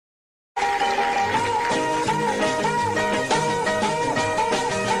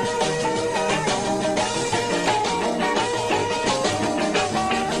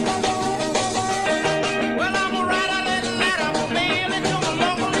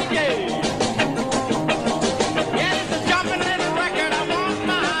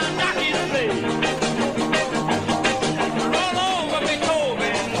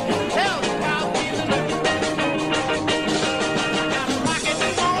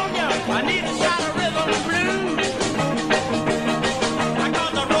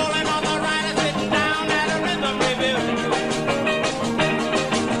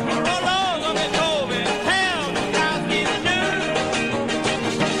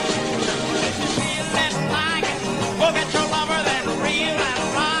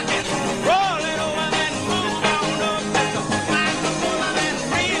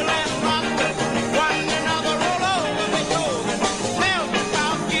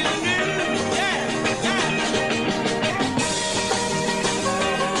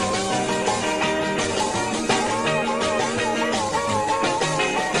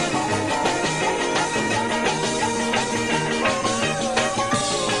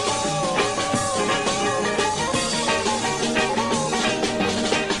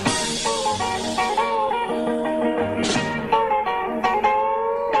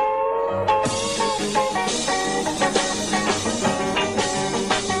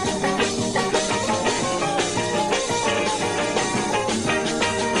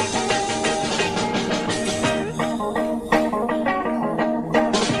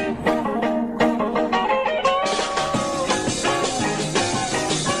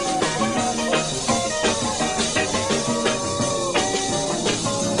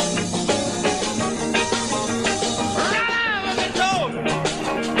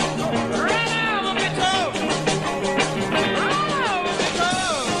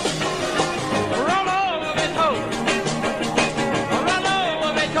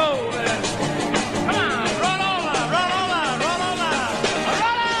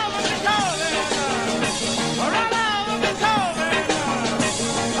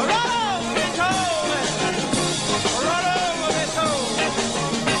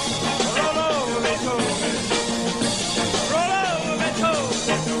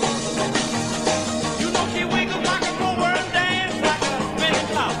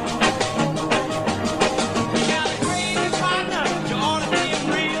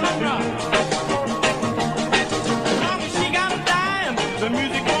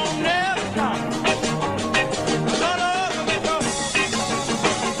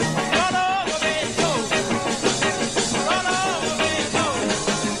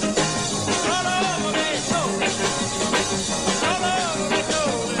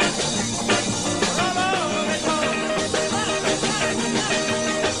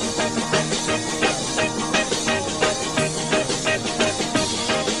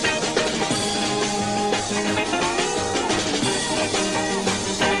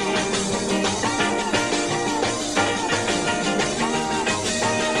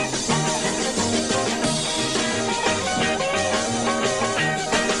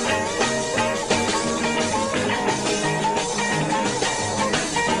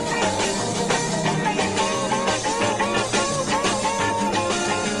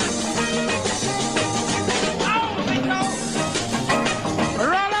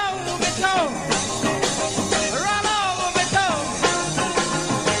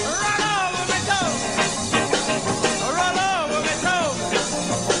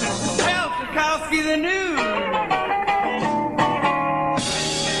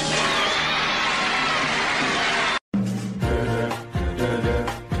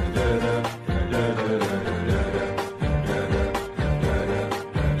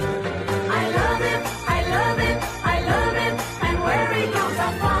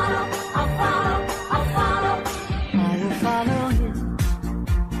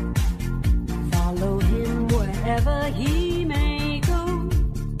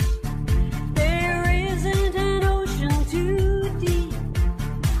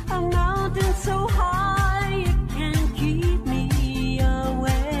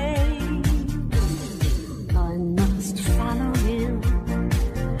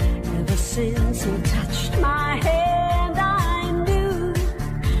since he touched my hand, I knew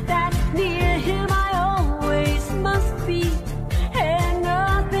that near him I always must be, and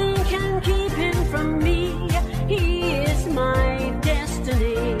nothing can keep him from me. He is my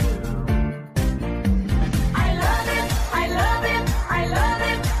destiny. I love it, I love it, I love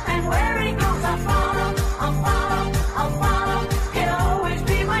it, and where he goes I'll follow, I'll follow, I'll follow. He'll always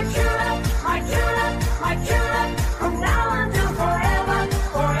be my true love, my true love, my true love, from now until forever,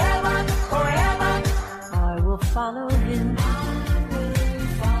 forever, forever. I will follow him,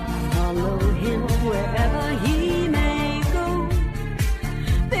 follow him wherever he may go.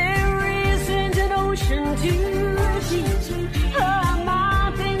 There isn't an ocean too deep, a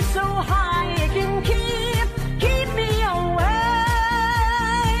mountain so high it can keep me away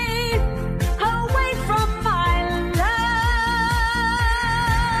from my love.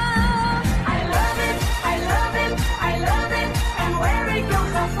 I love it, I love it, I love it, and where he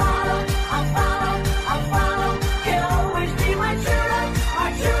goes I'll follow, I'll follow, I'll follow. He'll always be my true love, my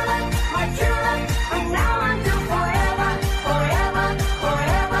true love, my true love, from now until forever, forever,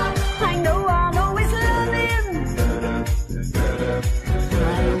 forever. I know I'll always love him.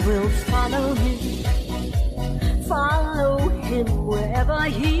 I will follow him wherever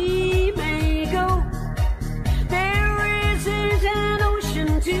he may go. There isn't an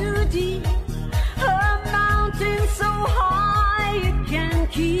ocean too deep, a mountain so high it can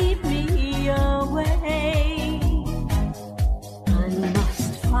keep me away. I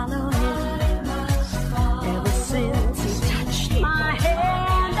must follow him. Ever since he touched my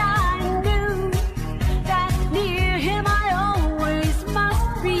hand, I knew that near him I always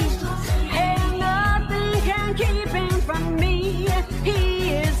must be, and nothing can keep him from me. He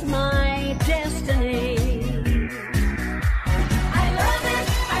is my destiny. I love it,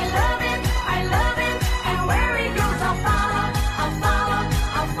 I love it, I love it, and where he goes I'll follow, I'll follow,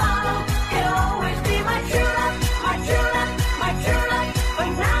 I'll follow. He'll always be my true love, my true love, my true love,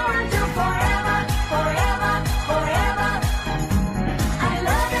 from now until forever, forever, forever. I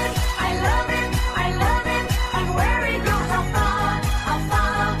love it, I love it, I love it, and where he goes I'll follow, I'll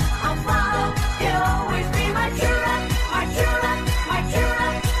follow, I'll follow. He'll always be my true love, my true love, my true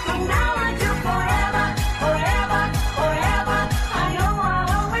love, from now until forever, forever, forever. I know I'll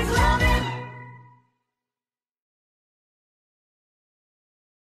always love him.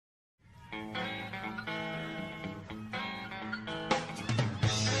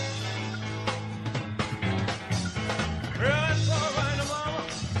 Well, that's all right, mama.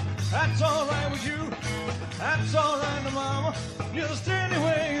 That's all right with you. That's all right, mama. Just any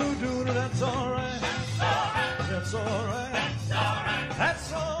way you do it, that's all right. That's all right. That's all right.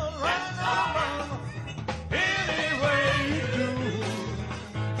 That's all right, mama. Any way you do.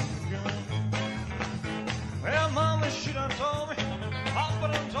 Well, mama, she done told me. Papa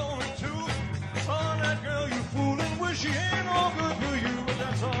done told me too. Son, that girl you fooling, wish she ain't all good to you, but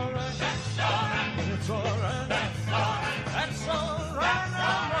that's all right. That's all right. That's all right. That's all right. That's all right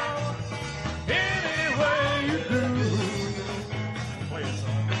now, mama. Any way you do. Play a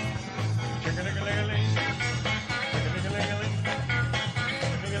song. Chicken-a-ling-a-ling. Chicken-a-ling-a-ling.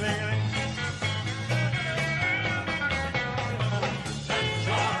 Chicken-a-ling-a-ling. That's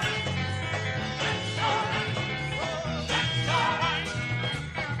all right. That's all right. That's all right.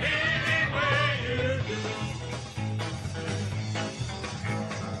 Any way you do.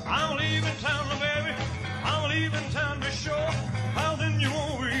 I'm leaving town, baby. I'm leaving town to be sure. How then you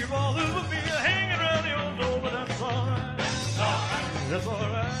won't be bothered with me hanging around your door, but that's all right. That's all right. That's all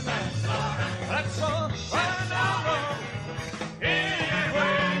right. That's all right. That's all right now, mama. Any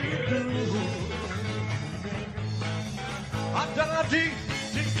way you do. Da-da-dee,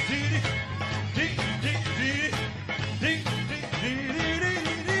 dee-dee-dee, dee-dee-dee, dee-dee-dee-dee-dee-dee-dee.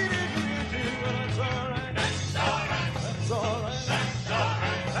 Well, that's all right. That's all right. That's all right. That's all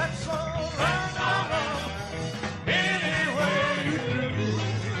right. That's all right now, mama. Any way you do.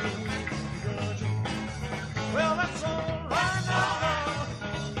 Well, that's all right now, mama.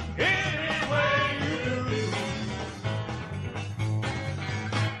 Any way you do.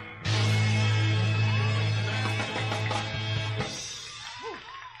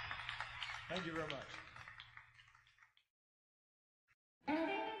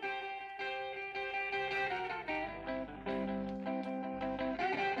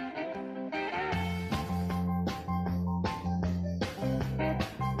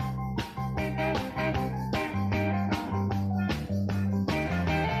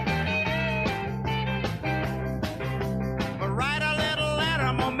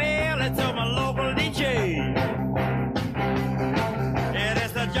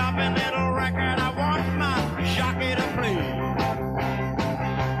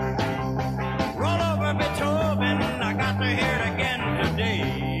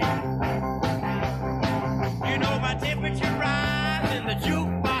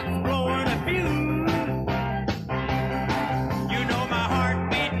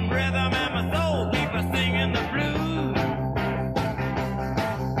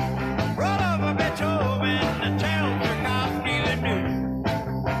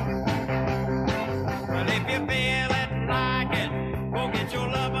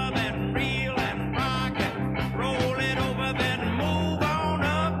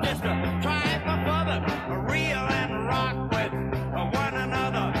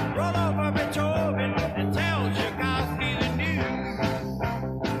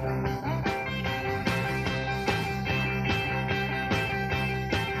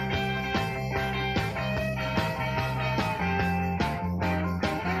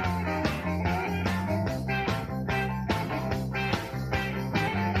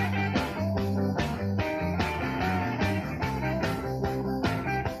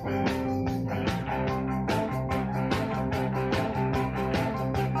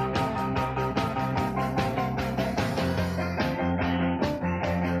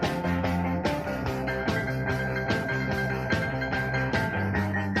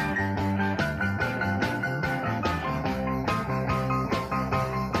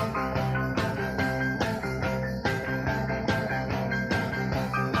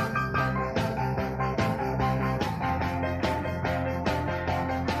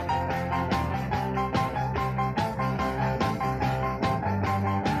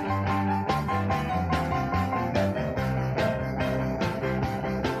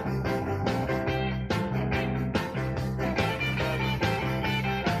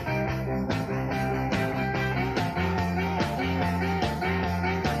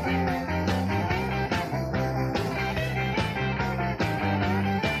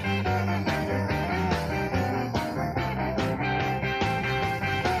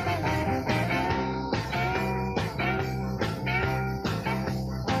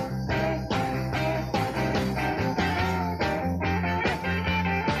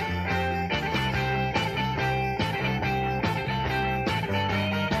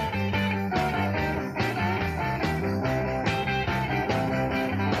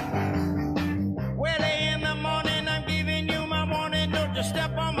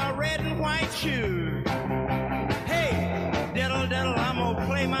 shoes. Hey, diddle diddle, I'm gonna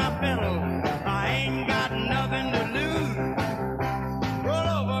play my fiddle. I ain't got nothing to lose. Roll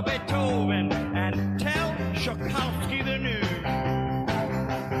over Beethoven and tell Tchaikovsky the news.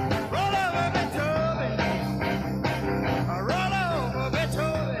 Roll over Beethoven. Roll over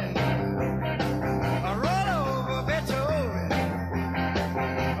Beethoven. Roll over Beethoven.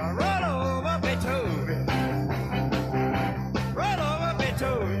 Roll over Beethoven. Roll over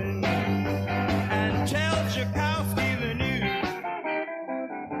Beethoven and tell Tchaikovsky the news.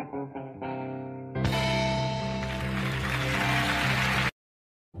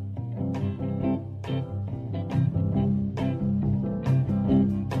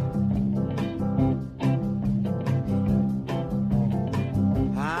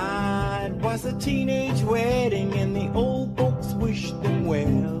 It was a teenage wedding and the old folks wished them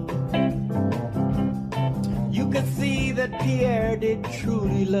well. You could see that Pierre did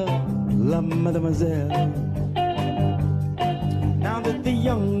truly love La Mademoiselle. Now that the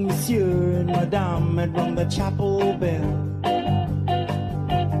young monsieur and madame had rung the chapel bell.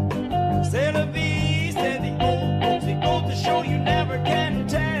 C'est la vie, said the old folks, it goes to show you never can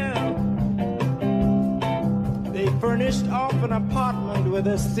tell. They furnished off an apartment with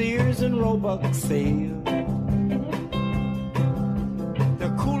a Sears and Roebuck sale. The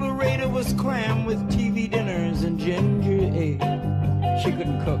coolerator was crammed with TV dinners and ginger ale. She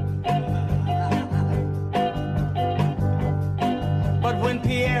couldn't cook. But when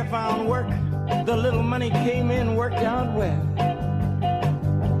Pierre found work, the little money came in, worked out well.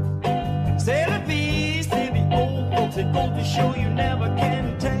 C'est la vie, say the old folks, it goes to show you never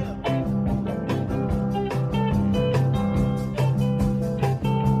can tell.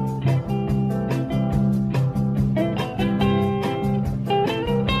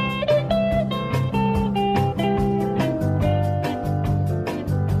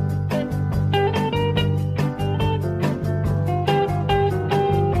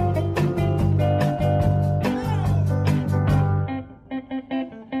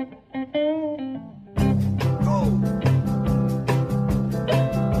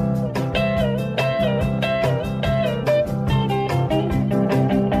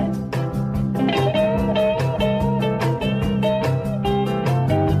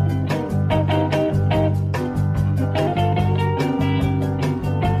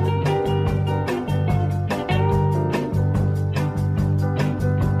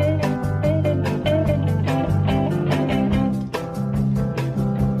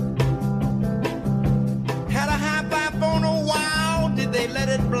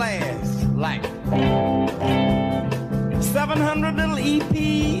 Like 700 little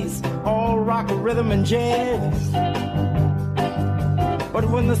EPs, all rock, rhythm, and jazz. But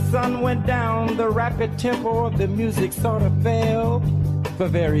when the sun went down, the rapid tempo of the music sort of fell for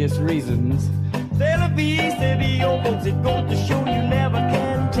various reasons. There'll be city opens, it goes to show you never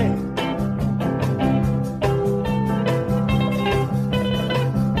can tell.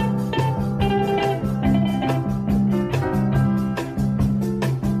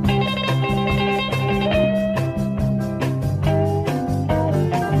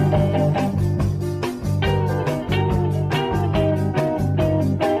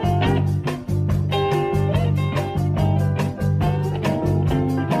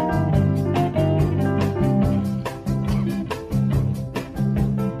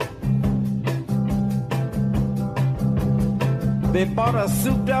 They bought a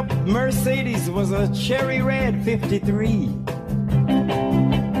souped-up Mercedes, was a cherry red 53.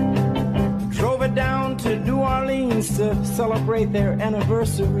 Drove it down to New Orleans to celebrate their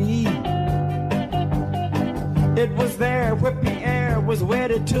anniversary. It was there where Pierre was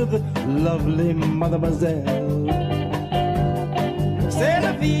wedded to the lovely Mademoiselle. C'est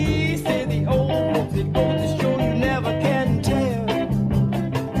la vie, say the old folks, it goes to show you never can tell.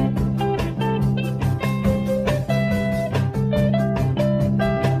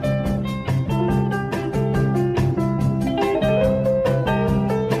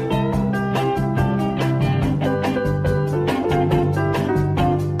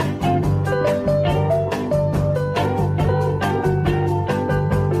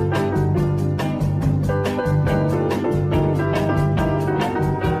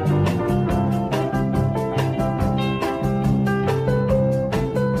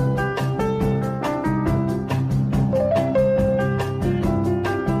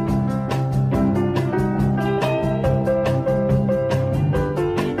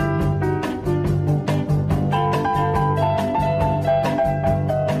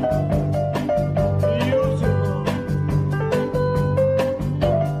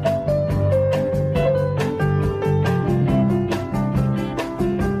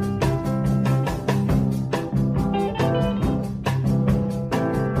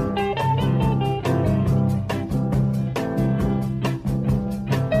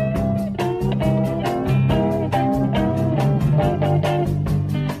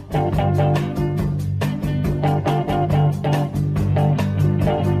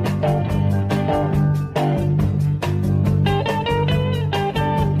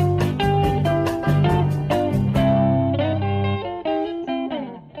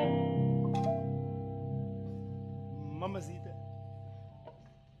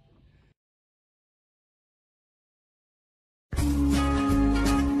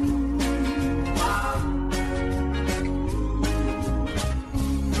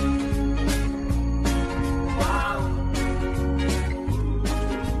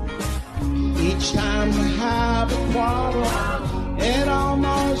 we have a quarrel, it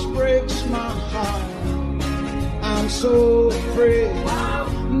almost breaks my heart. I'm so afraid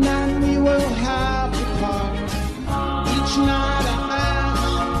that we will have to part. Each night I ask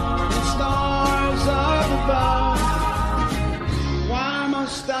the stars up above, why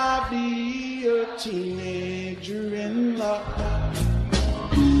must I be a teenager in love?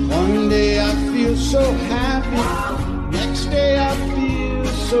 One day I feel so happy, next day I feel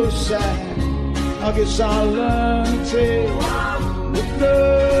so sad. I guess I'll learn to take the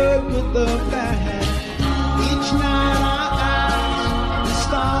good with the bad. Each night I ask the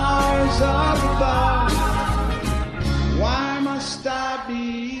stars up above, why must I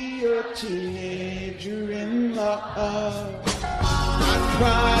be a teenager in love? I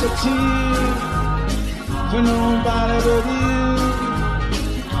cried a tear for nobody but you.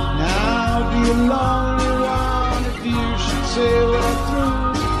 Now I'll be a lonely one if you should say we're through.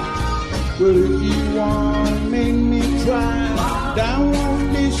 Well, if you want to make me cry, that won't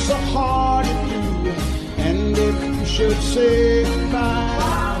be so hard to do. And if you should say goodbye,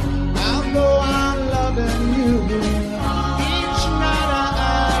 I'll go on loving you. Each night I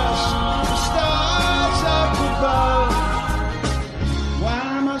ask the stars up above, why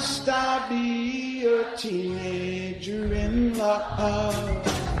must I be a teenager in love?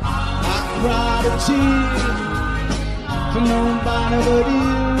 I cried a tear for nobody but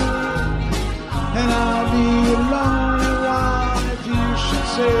you, and I'll be a lonely one if you should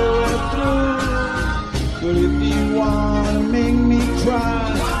say we're through. But if you want to make me cry,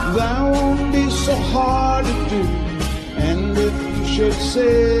 that won't be so hard to do. And if you should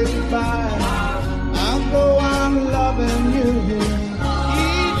say goodbye, I'll go on loving you.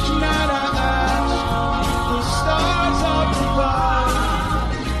 Each night I ask the stars up above,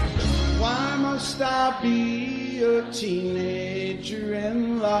 why must I be a teenager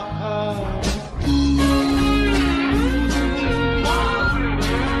in love?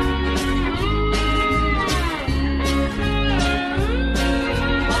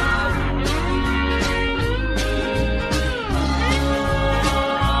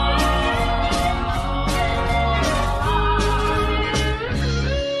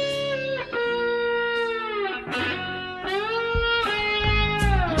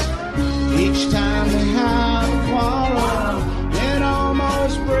 Each time we have a quarrel, it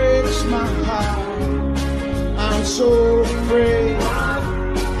almost breaks my heart. I'm so afraid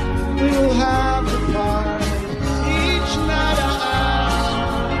we'll have to part. Each night I ask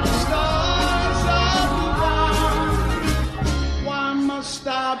the stars up above, why must I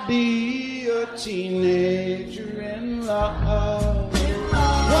be a teenager in love?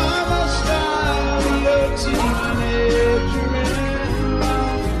 Why must I be a teenager in love?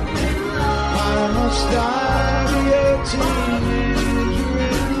 Why must I be a teenager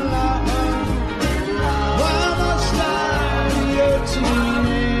in love? Why must I be a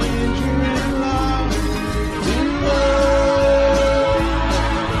teenager in love? In love,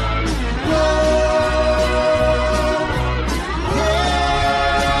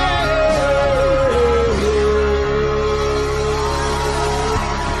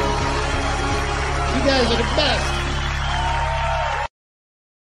 you guys are the best.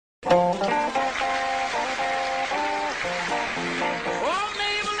 Oh,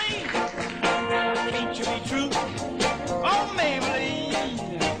 Maybelline, can't you be true? Oh, Maybelline,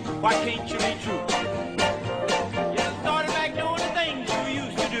 why can't you be true? You started back doing the things you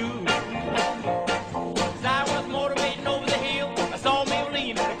used to do. As I was motivating over the hill, I saw Maybelline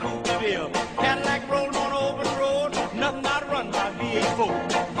in a coupe de ville. Cadillac rolling on over the road, nothing out to run my V8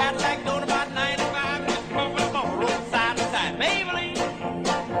 Cadillac doing about 95, just pumping up on the road side to side. Maybelline,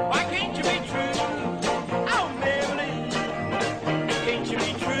 why can't you be true? Oh, Maybelline, can't you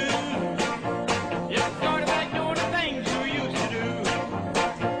be true? You started back doing the things you used to do.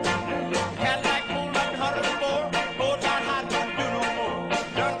 Cadillac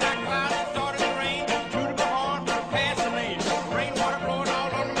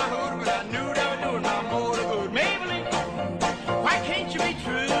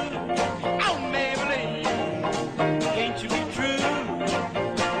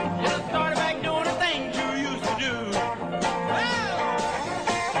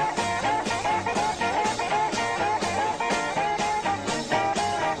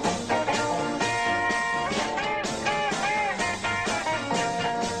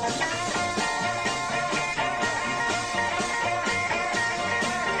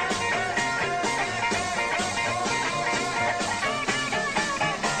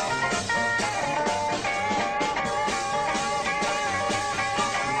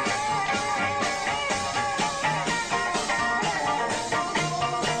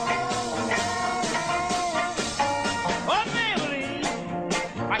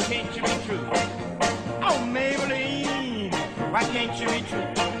you be true?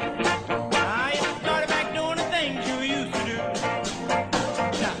 Now you started back doing the things you used to do.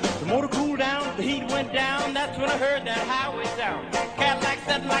 Now the motor cooled down, the heat went down. That's when I heard that highway sound. Cadillac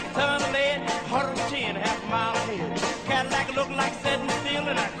sitting like a ton of lead, 110 half a mile ahead. Cadillac looked like setting still,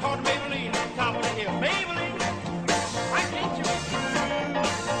 and I caught Maybelline at the top of the hill. Maybelline, why can't you be true?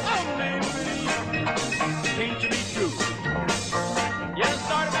 Oh, Maybelline, can't you be true? You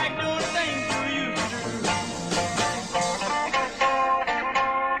started back doing the things you used to do.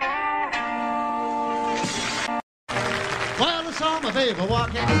 Well, I saw my baby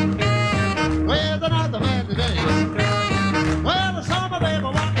walking with another man today. Well, I saw my baby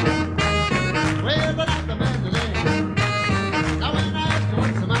walking with another man today. Now when I asked her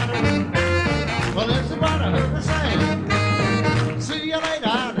what's the matter, well, this is what I heard her say. See you later,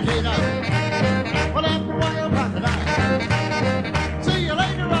 alligator. Well, after a while, crocodile. See you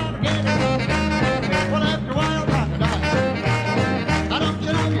later, alligator. Well, after a while, crocodile. Now don't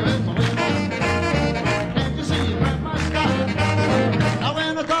you know you're in the wind? Can't you see you grab my style? Now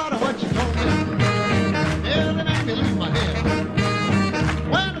when I thought of what you told me, nearly made me lose my head.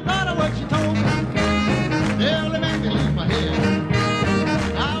 When I thought of what you told me, nearly made me lose my head.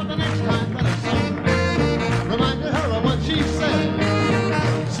 Now the next time that I saw her, reminded her of what she said.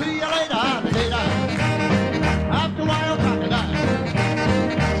 See you later, alligator. After a while, crocodile.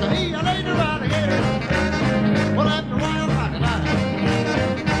 See you later, alligator. Well, after a while, crocodile.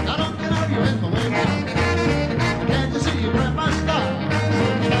 Now don't you know you're in the way now? Can't you see you grab my style?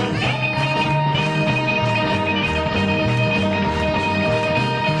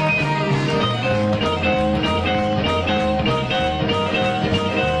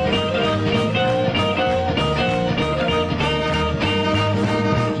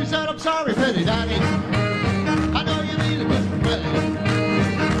 She said, I'm sorry, pretty daddy. I know you mean it different way.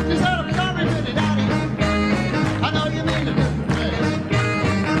 She said, I'm sorry, pretty daddy. I know you mean it different way.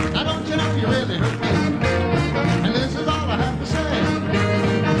 Now don't you know you really hurt me? And this is all I have to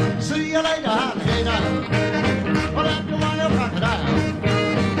say. See you later, alligator. Well, after a while, crocodile.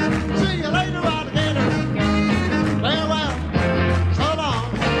 See you later, alligator. Farewell. So long.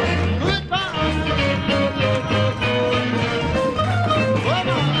 Goodbye.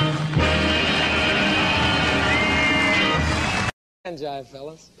 And jive,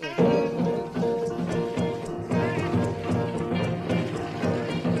 fellas.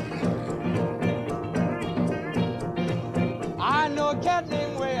 I know a cat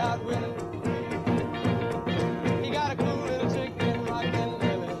named Way Out Willie. He got a cool little chick named Rockin'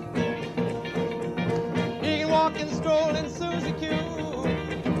 Lily. He can walk and stroll in Susie Q.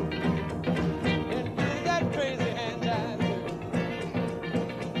 And do that crazy hand jive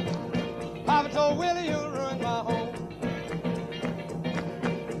too. Papa told Willie, you'll ruin my home.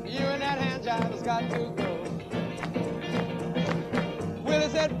 You and that hand jive has got to go. Willie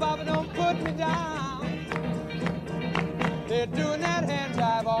said, Papa, don't put me down. They're doing that hand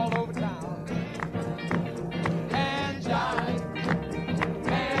jive all over town. Hand jive,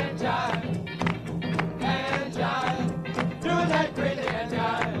 hand jive, hand jive, doing that crazy hand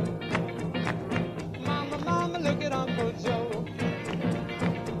jive. Mama, mama, look at Uncle Joe.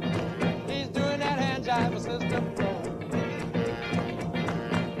 He's doing that hand jive with Sister Pro.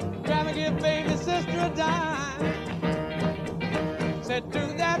 Grandma give baby sister a dime. Said,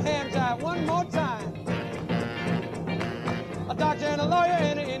 do that hand jive one more time. A doctor and a lawyer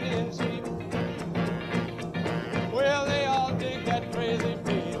and an Indian chief. Well, they all dig that crazy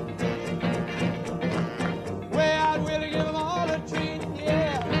beat. Way Out Willie give them all a treat,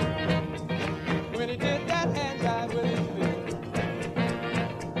 yeah. When he did that hand jive with his feet.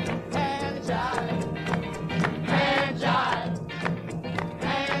 Hand jive, hand jive,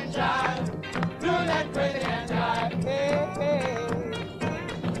 hand jive, doing that crazy hand jive, hey, hey.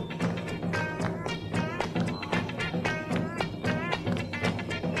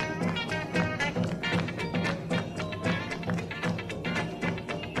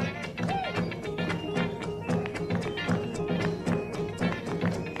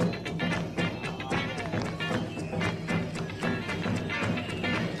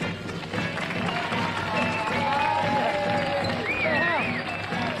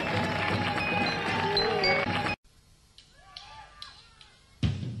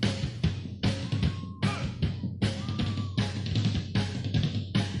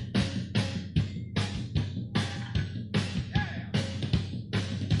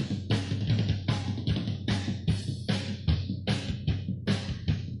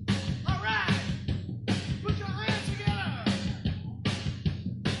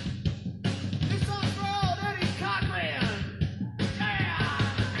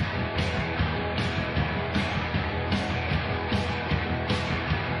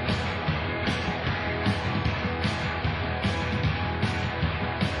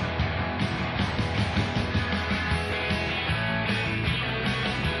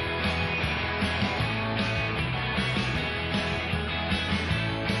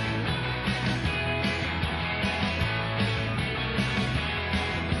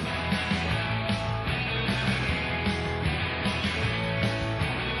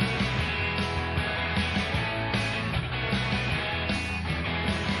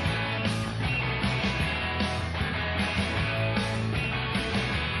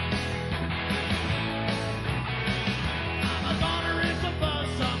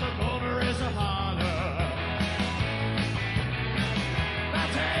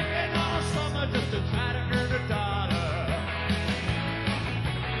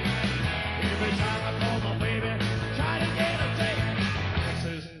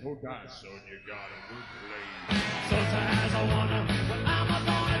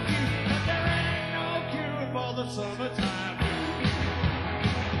 the summertime.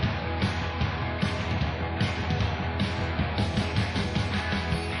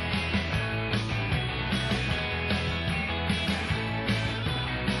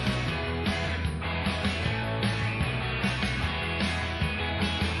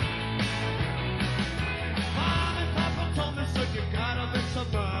 Mom and Papa told me, so you gotta make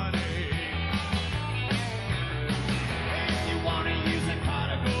some money. If you wanna use a car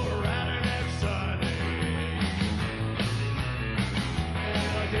to go around and have Sunday.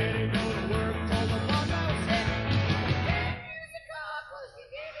 And I didn't go to work for the month I was in. Use a car 'cause you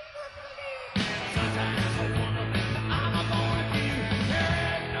gave it work for me. Sometimes I wonder if I'm gonna be. There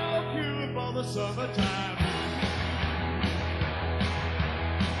ain't no cure for the summertime.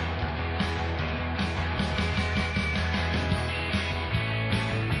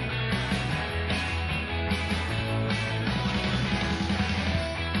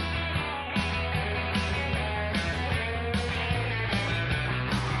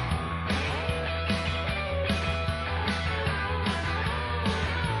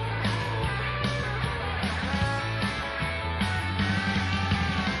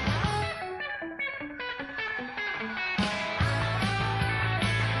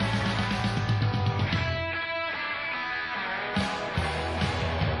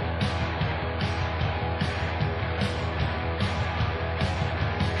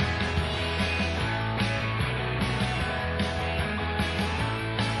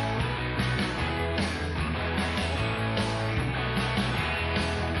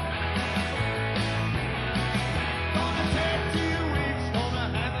 Gonna take 2 weeks, gonna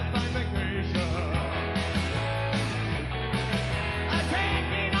have a fine vacation. I'm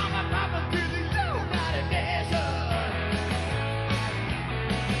taking all my problems to the United Nations.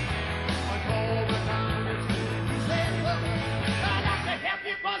 I called the Congress and said, look, I'd like to help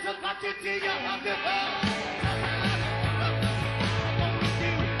you, but I've got to tell you how to help.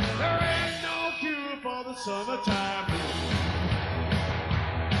 There ain't no cure for the summertime.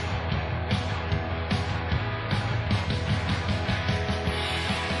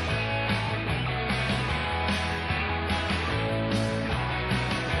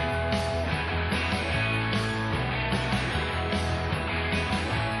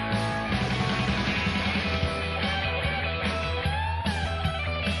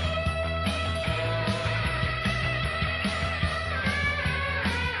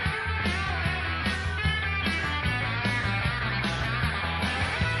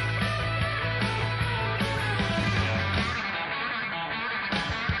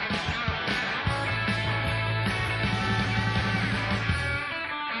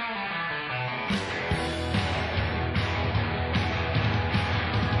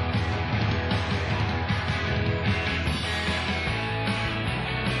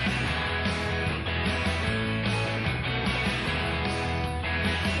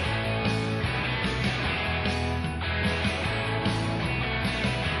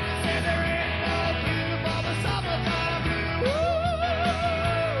 Said there ain't no cure for the summertime blues.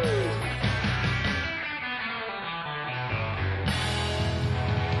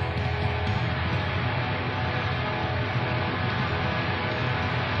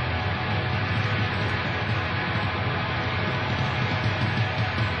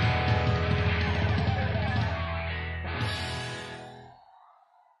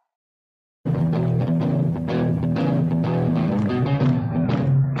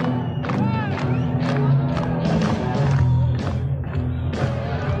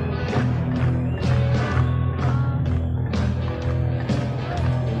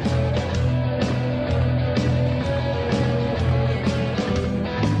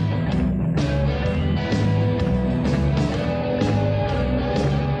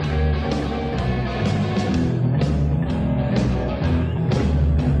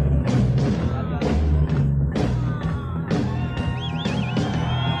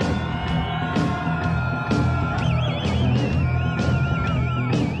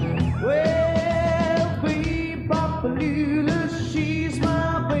 Well, Bebop-a-lula, she's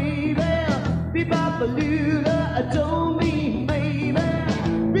my baby. Bebop-a-lula, I don't mean maybe.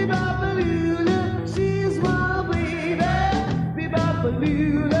 Bebop-a-lula, she's my baby.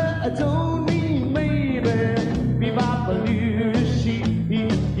 Bebop-a-lula, I don't mean maybe. Bebop-a-lula,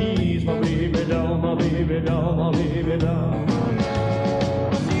 she's my baby doll, my baby doll, my baby doll.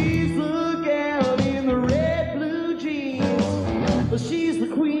 She's the gal in the red blue jeans. She's the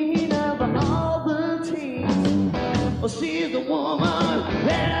queen of all the teens. She's the woman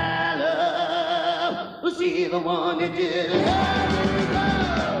that I love. She's the one that just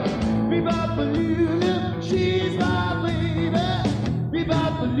love. Bebop-a-lula, she's my baby.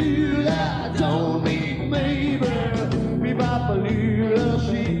 Bebop-a-lula, I don't mean maybe.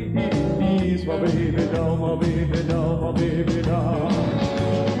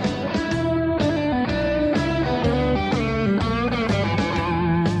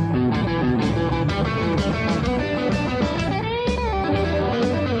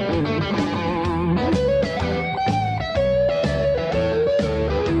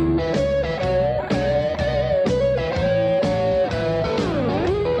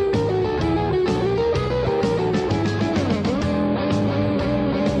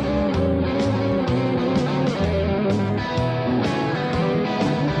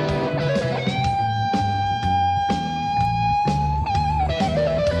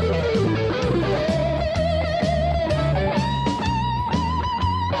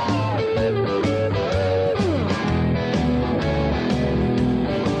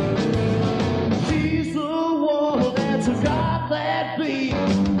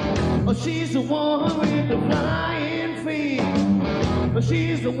 She's the woman with the flying feet.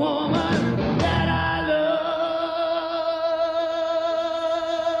 She's the woman that I love.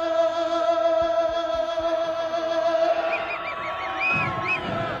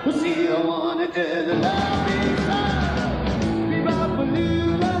 She's the one that did the loving song.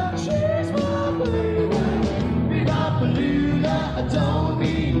 Be-bop-a-lula, she's my baby. Be-bop-a-lula, I don't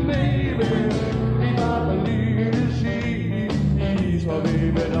need maybe. Be-bop-a-lula, she's my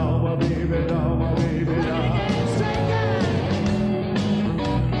baby doll, my baby doll, my baby doll.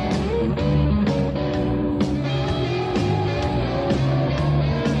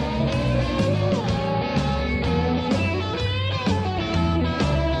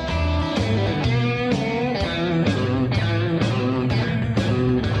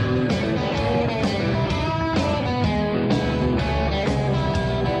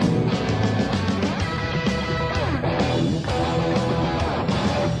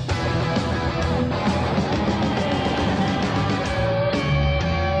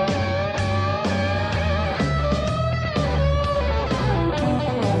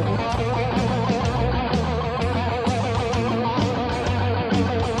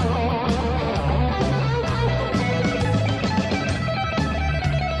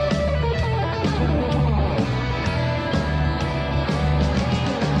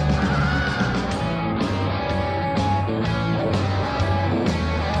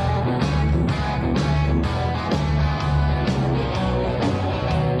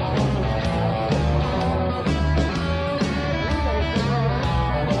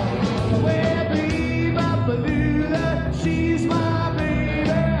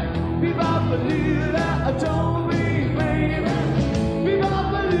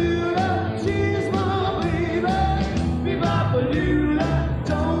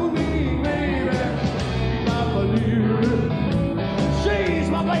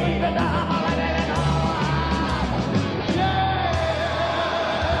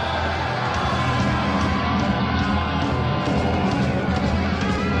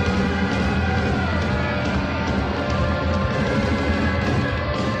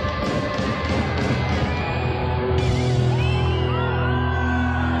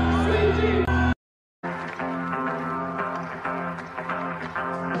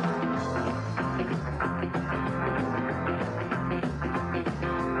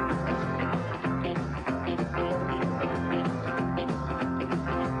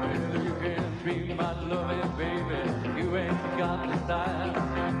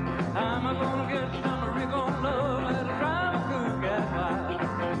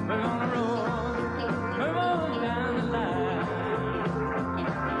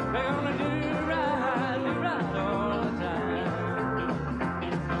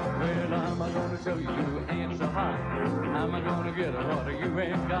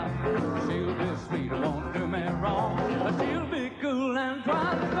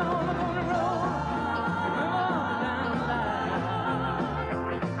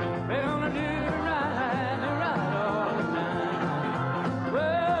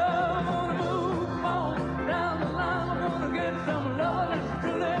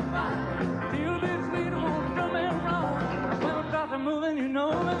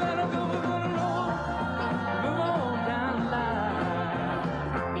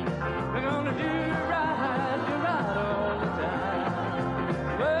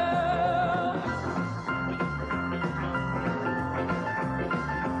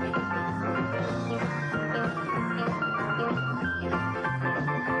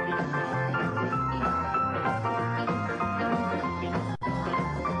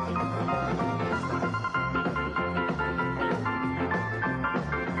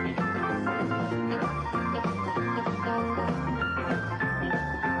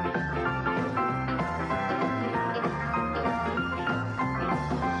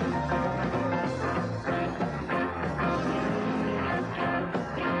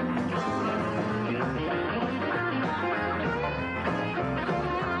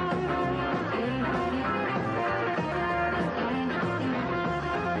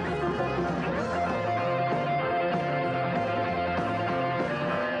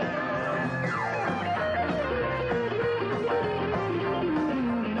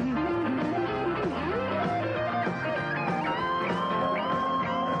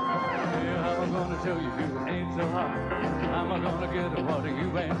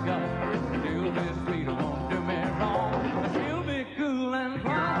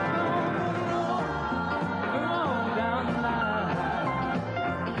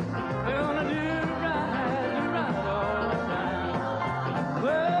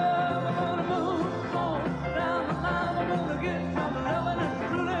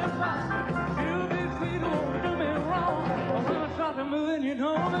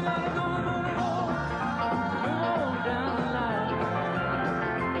 home, we're gonna go down the line.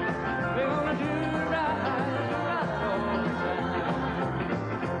 We're gonna do right all the time.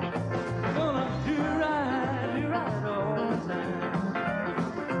 We're gonna do right all the time.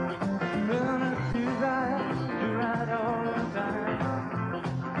 We're gonna do right all the time.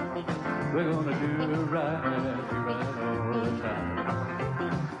 We're gonna do right all the time. We're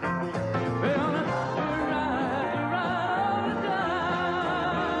gonna do right all the time.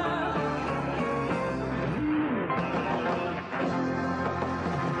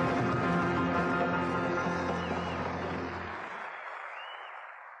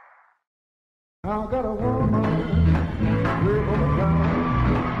 I got a woman way over town,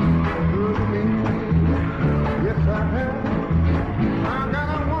 good to me. Yes, I have. I got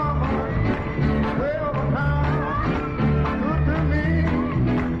a woman way over town, good to me.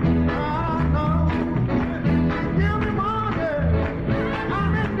 I know she give me money,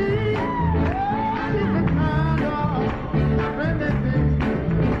 I'm in need. She's the kind of friend that needs.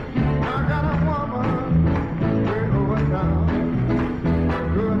 I got a woman way over town,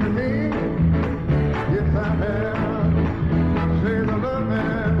 good to me. Yes, I have. Say the love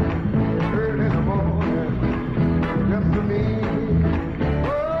man, early in the morning, just for me.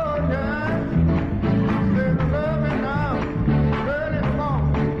 Oh, yes. Say the love man now, early in the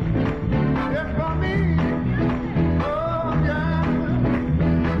morning, just for me. Oh, yes.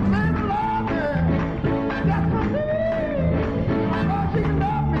 Say the love man, just for me. Oh, she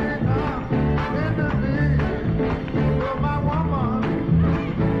love me now, tenderly. Oh, my woman,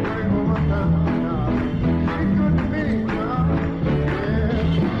 way over town.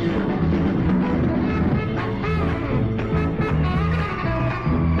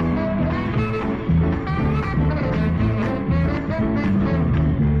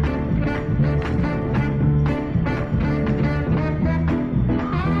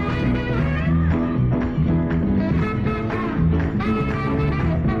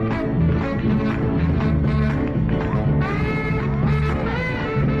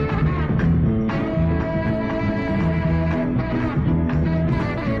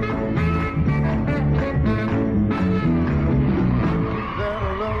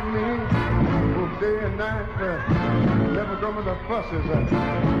 Never go with the fusses,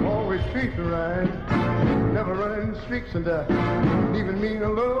 always treat her right. Never running in the streets and leaving me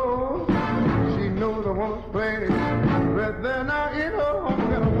alone. She knows I won't play, but then I in her home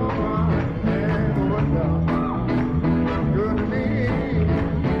got a woman and what's up. Good to me,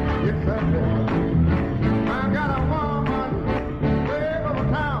 yes I do. I got a woman way over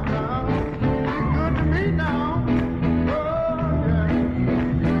town now. She's good to me now.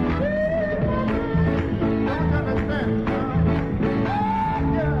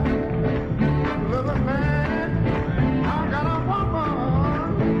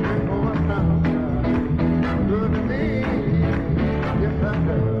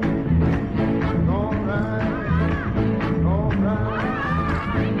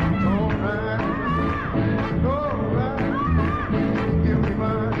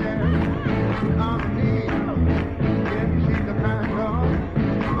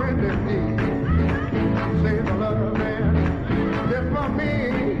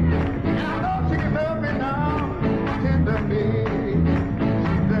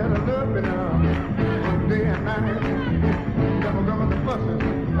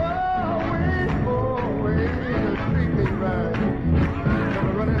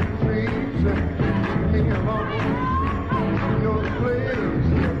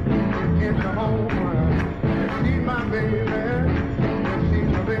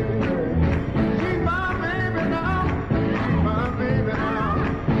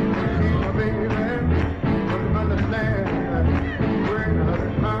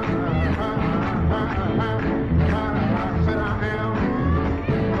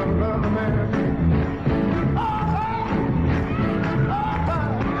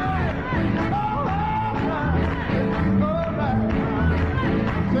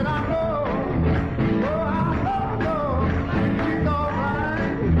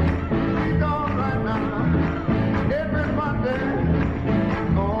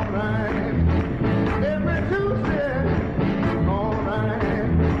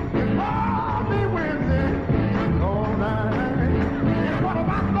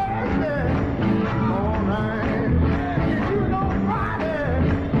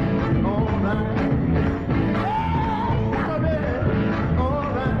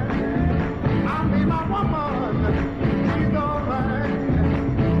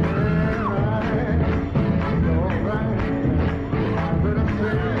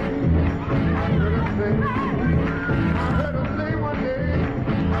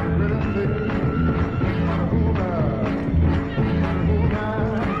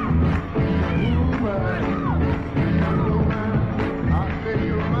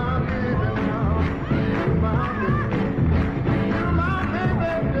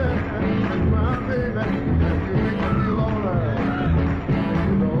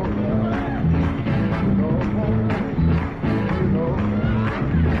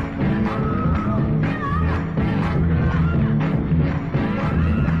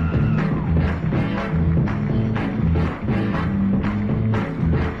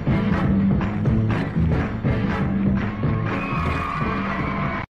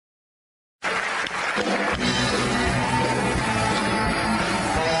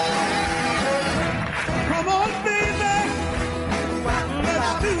 Come on, baby,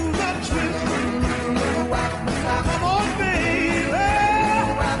 let's do the twist. Come on, baby,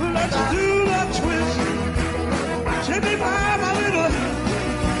 let's do the twist. Take me by my little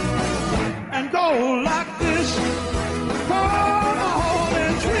and go like this. Come on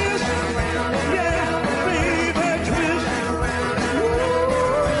and twist, yeah, baby, twist. Ooh,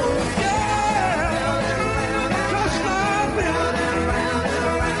 yeah, just like this.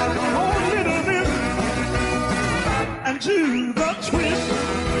 Come on, little bit and do the twist.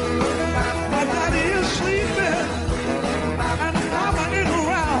 My daddy is sleeping and mama ain't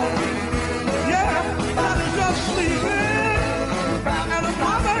around. Yeah, daddy's just sleeping and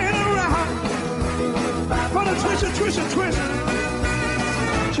mama ain't around. Gonna twist and twist and twist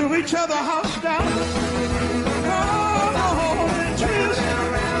till we tear the house down. Come on and twist,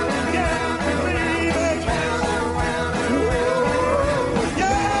 yeah, baby. Ooh,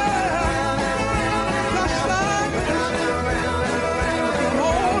 yeah, just like this. Come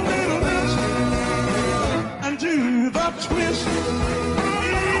on, little miss, and do the twist.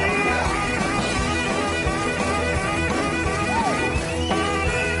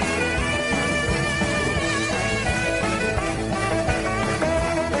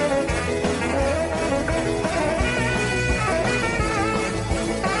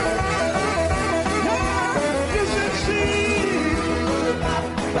 You should see,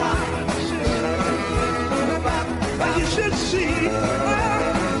 you should see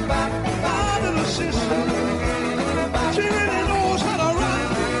my little sister. She really knows how to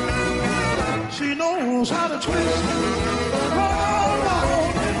rock. She knows how to twist. Come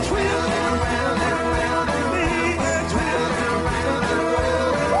on and twist. Baby, twist.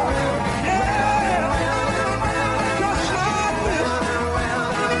 Yeah, just like this.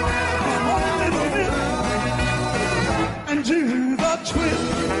 Come on, little bit, and do the twist.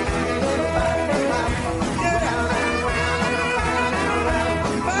 Yeah,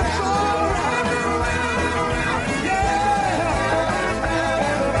 that's all right. Yeah,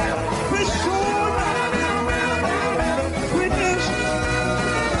 we're so right. Witness,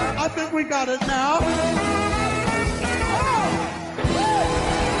 I think we got it now. Oh,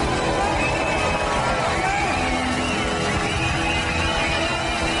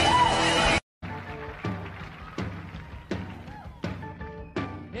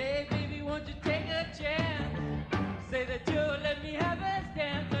 Hey, baby, won't you take a chance? Say that you'll let me have a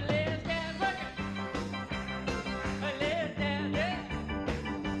dance. So let's dance, work it. Let's dance, yeah.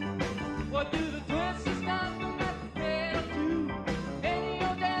 Well, do the twist and stop from that pedal too. Any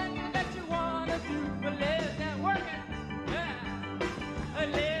old dance that you wanna do. Well, let's dance, work it. Yeah.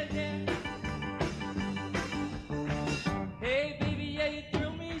 Let's dance. Hey, baby, yeah, you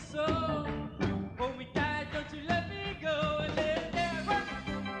thrill me so. Hold me tight, don't you let me go. Let's dance, work it.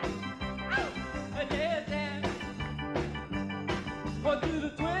 Let's dance. Well, do the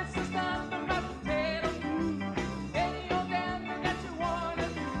twist and stop the mashed potato too. Any old dance that you wanna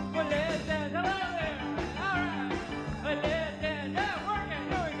do. Well, let's dance.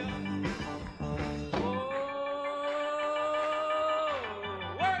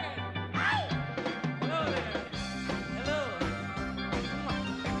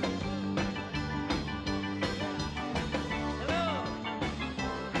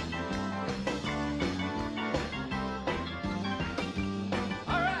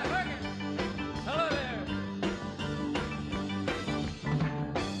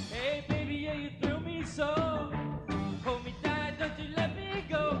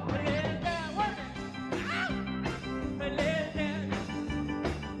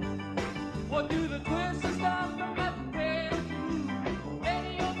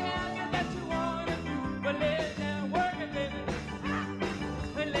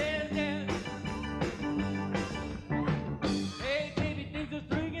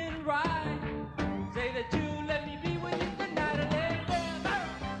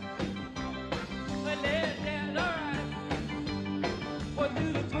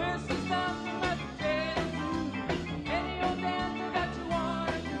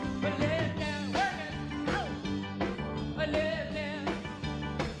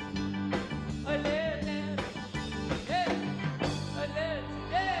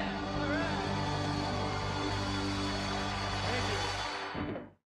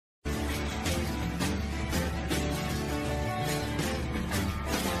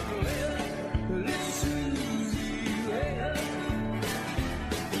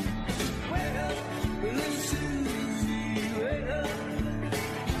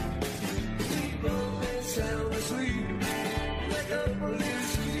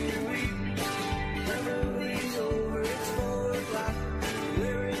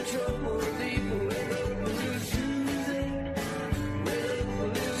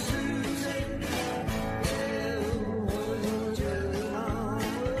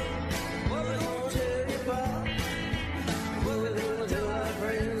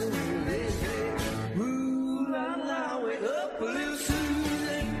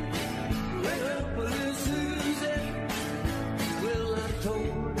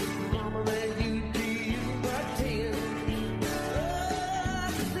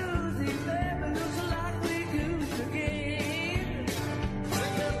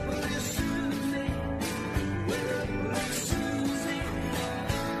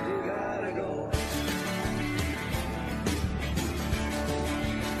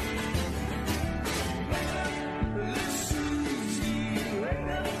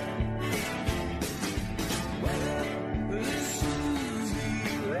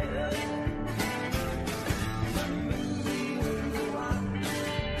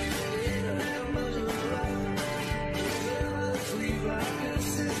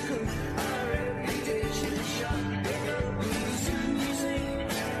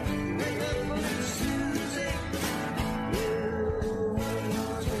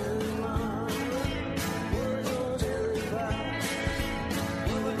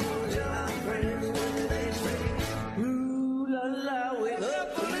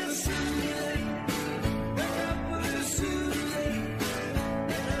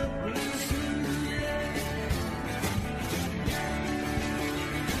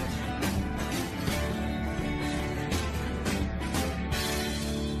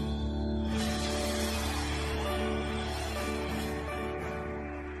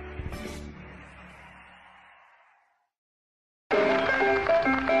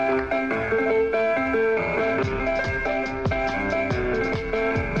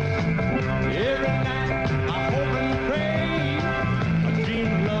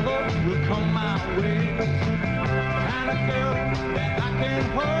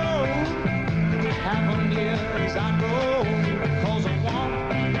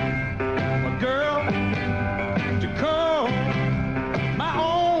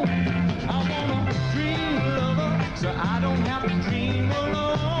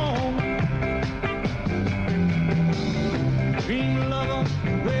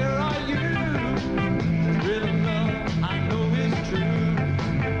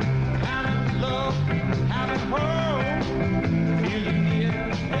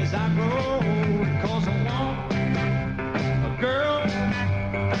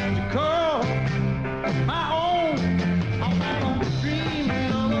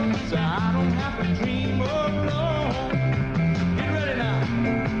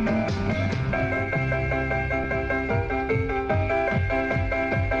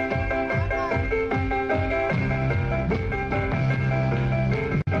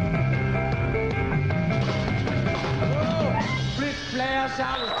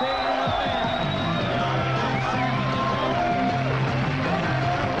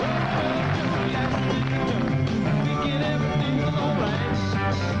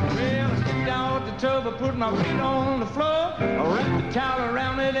 put my feet on the floor, I wrap the towel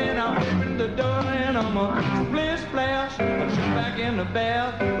around it, and I open the door, and I'm a splish splash, I jump back in the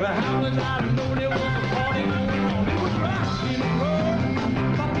bath. Well, how was I to know there was a party going on? It was rocking and rolling.